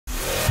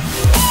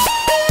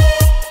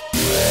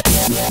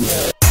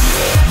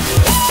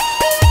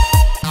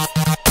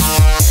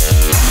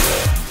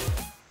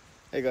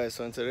Hey guys,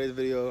 so in today's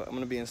video I'm going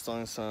to be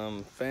installing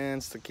some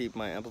fans to keep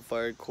my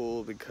amplifier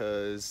cool,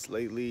 because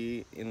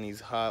lately in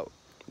these hot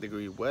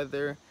degree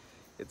weather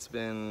it's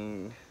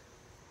been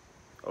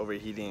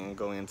overheating and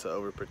going into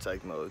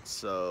overprotect mode.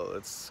 So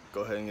let's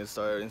go ahead and get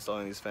started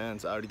installing these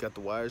fans. I already got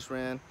the wires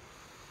ran,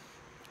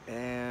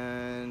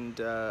 and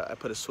I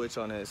put a switch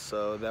on it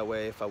so that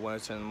way if I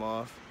want to turn them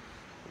off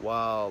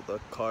while the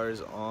car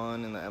is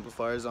on and the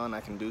amplifier is on, I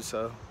can do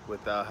so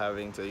without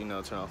having to,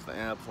 turn off the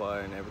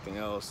amplifier and everything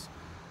else.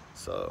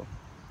 So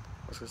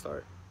let's get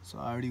started. So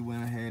I already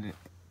went ahead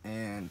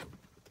and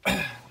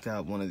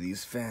got one of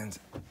these fans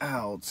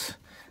out.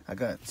 I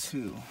got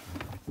two.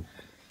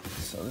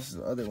 So this is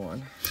the other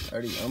one. I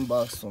already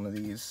unboxed one of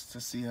these to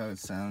see how it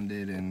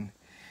sounded and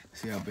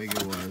see how big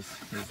it was.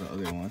 Here's the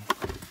other one.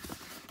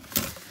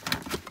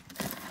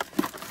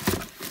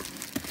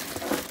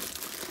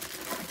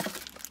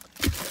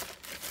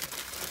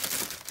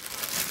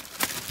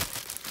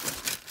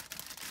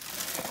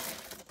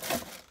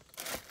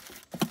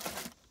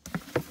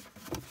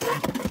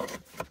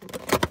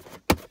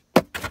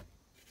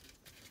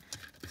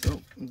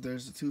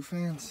 There's the two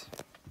fans.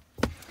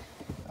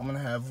 I'm gonna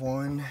have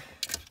one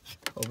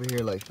over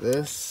here like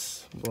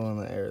this, blowing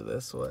the air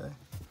this way,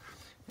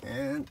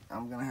 and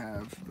I'm gonna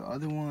have the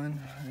other one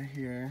right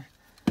here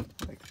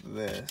like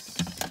this,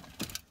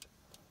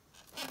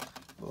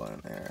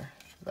 blowing air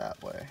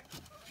that way.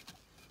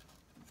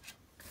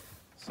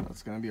 So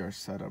it's gonna be our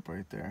setup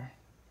right there.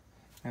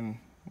 And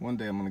one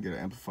day I'm gonna get an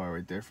amplifier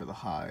right there for the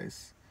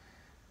highs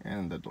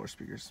and the door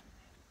speakers.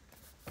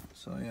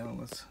 So yeah,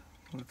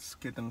 let's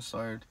get them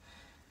started.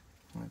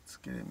 Let's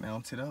get it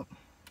mounted up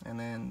and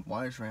then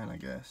wires ran, I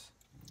guess.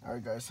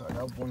 Alright guys, so I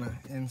got one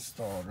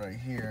installed right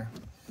here.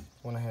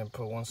 Went ahead and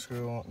put one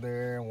screw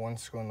there, one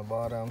screw on the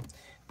bottom.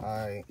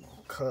 I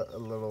cut a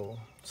little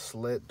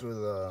slit through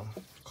the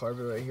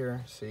carpet right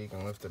here so you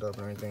can lift it up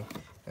and everything,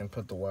 and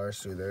put the wires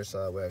through there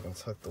so that way I can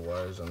tuck the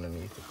wires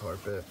underneath the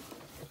carpet.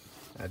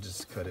 I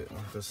just cut it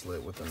the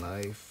slit with a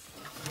knife.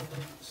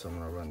 So I'm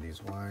gonna run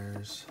these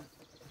wires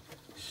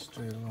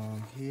straight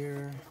along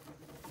here,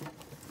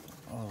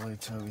 all the way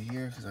to over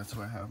here, because that's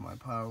where I have my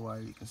power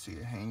wire. You can see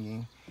it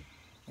hanging,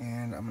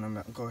 and I'm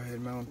gonna go ahead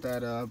and mount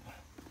that up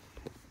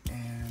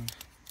and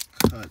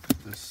cut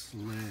the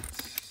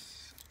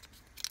slits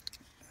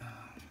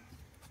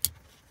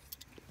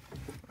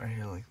right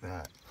here like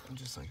that,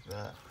 just like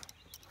that,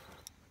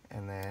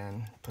 and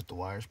then put the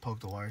wires, poke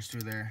the wires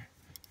through there,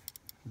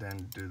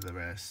 then do the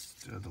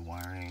rest of the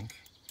wiring,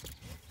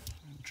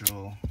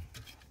 drill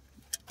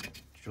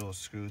a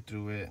screw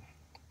through it,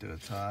 through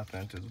the top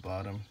and through the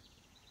bottom.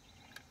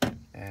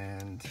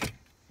 And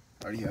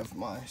I already have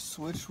my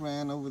switch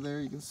ran over there.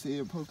 You can see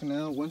it poking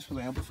out. One's for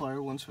the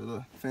amplifier, one's for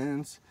the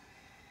fans.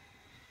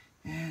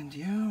 And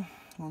yeah,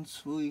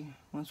 once we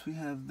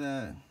have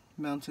that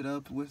mounted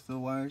up with the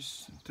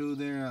wires through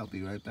there, I'll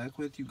be right back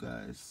with you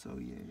guys. So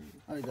yeah.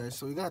 Alright guys,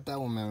 so we got that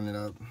one mounted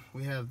up.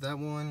 We have that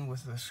one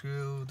with the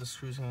screw. The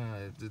screw's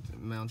gonna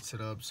mount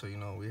it up, so we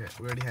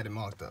already had it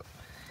mocked up.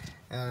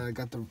 I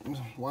got the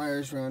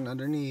wires run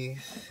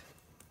underneath.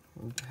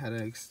 How to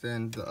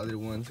extend the other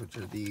ones, which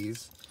are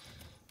these,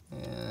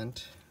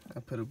 and I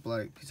put a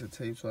black piece of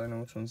tape so I know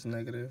which one's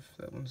negative.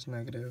 That one's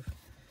negative,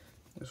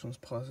 this one's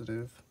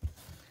positive.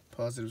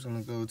 Positive's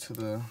gonna go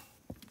to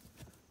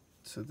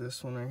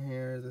this one right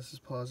here. This is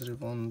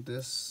positive on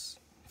this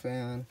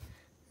fan,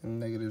 and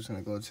negative's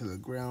gonna go to the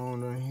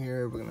ground right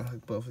here. We're gonna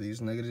hook both of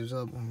these negatives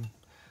up and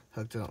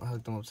hook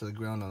them up to the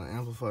ground on the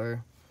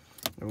amplifier.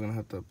 And we're gonna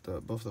hook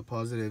up both the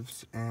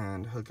positives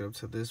and hook it up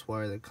to this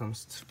wire that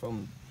comes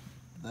from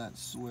that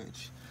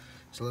switch.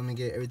 So let me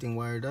get everything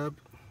wired up,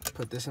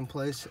 put this in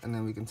place, and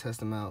then we can test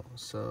them out.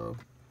 So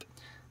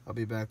I'll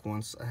be back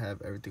once I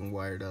have everything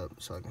wired up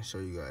so I can show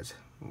you guys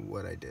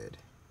what I did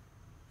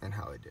and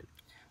how I did.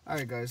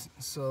 Alright guys,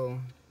 so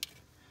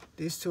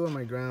these two are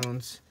my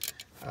grounds.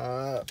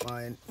 You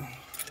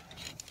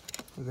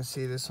can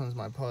see this one's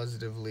my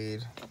positive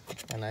lead,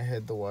 and I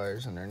hid the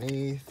wires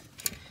underneath.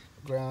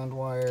 Ground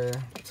wire,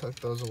 tuck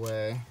those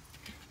away,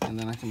 and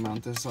then I can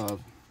mount this up.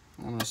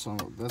 That's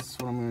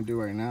what I'm gonna do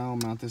right now.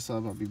 Mount this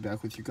up. I'll be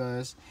back with you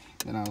guys,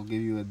 then I'll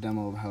give you a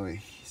demo of how it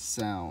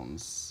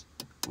sounds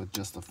with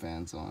just the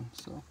fans on.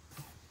 So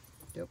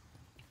yep.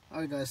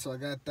 Alright guys, so I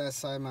got that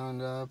side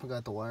mounted up. I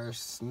got the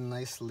wires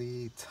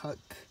nicely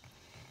tucked.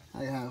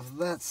 I have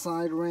that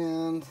side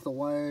ran, the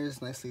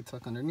wires nicely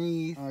tucked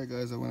underneath. Alright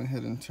guys, I went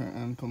ahead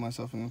and put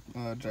myself in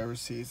the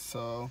driver's seat.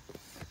 So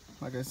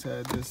like I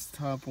said, this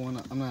top one,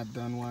 I'm not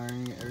done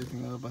wiring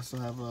everything up. I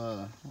still have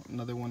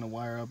another one to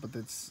wire up, but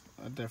that's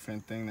a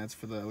different thing. That's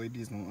for the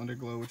LEDs and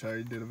underglow, which I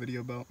already did a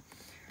video about.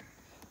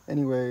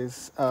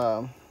 Anyways,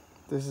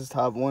 this is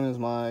top one is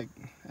my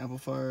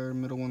amplifier,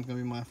 middle one's gonna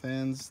be my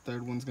fans,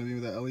 third one's gonna be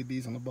the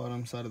LEDs on the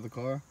bottom side of the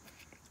car.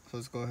 So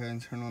let's go ahead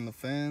and turn on the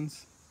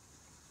fans.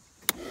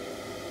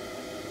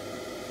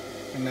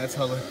 And that's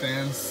how the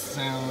fans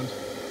sound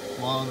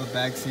while the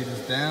back seat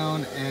is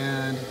down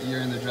and you're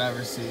in the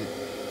driver's seat.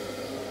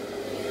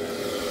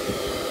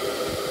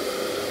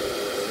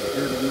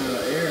 Good amount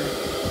of air.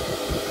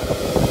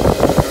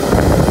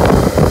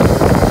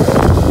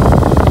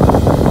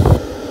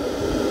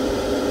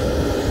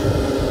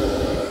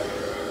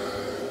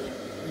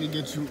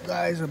 get you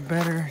guys a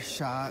better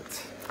shot.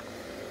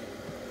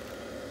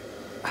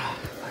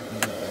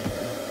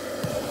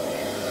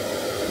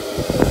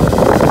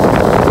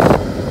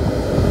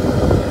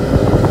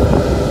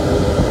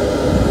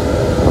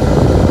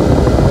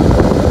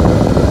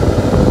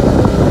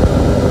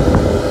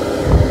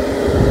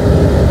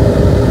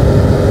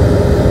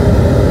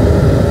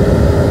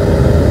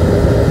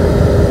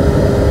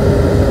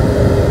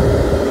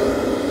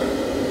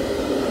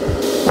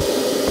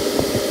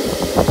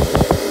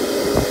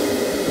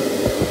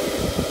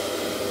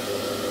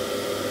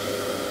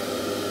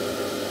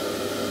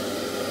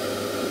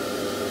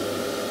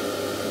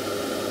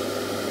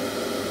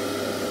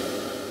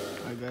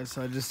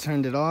 So I just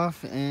turned it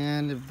off,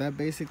 and if that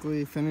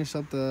basically finishes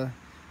up the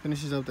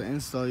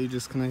install. You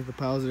just connect the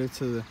positive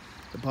to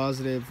the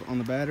positive on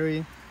the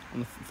battery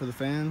for the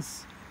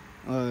fans.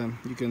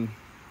 You can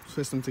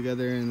twist them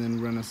together and then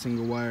run a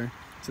single wire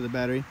to the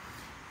battery,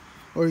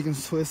 or you can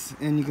twist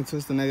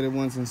the negative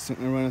ones and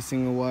run a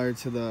single wire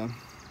to the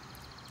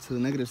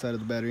negative side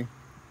of the battery.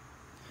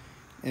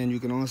 And you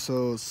can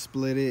also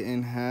split it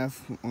in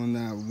half on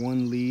that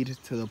one lead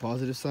to the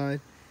positive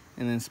side,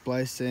 and then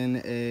splice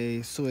in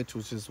a switch,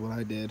 which is what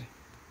I did,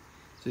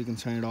 so you can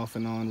turn it off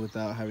and on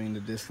without having to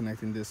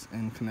disconnect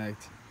and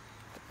connect.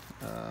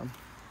 But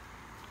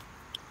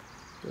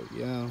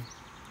yeah,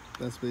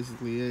 that's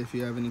basically it. If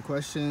you have any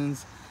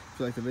questions, if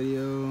you like the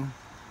video,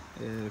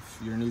 if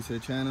you're new to the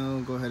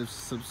channel, go ahead and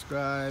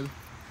subscribe.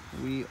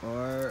 We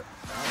are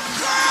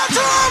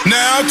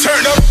now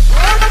turn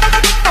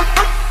up.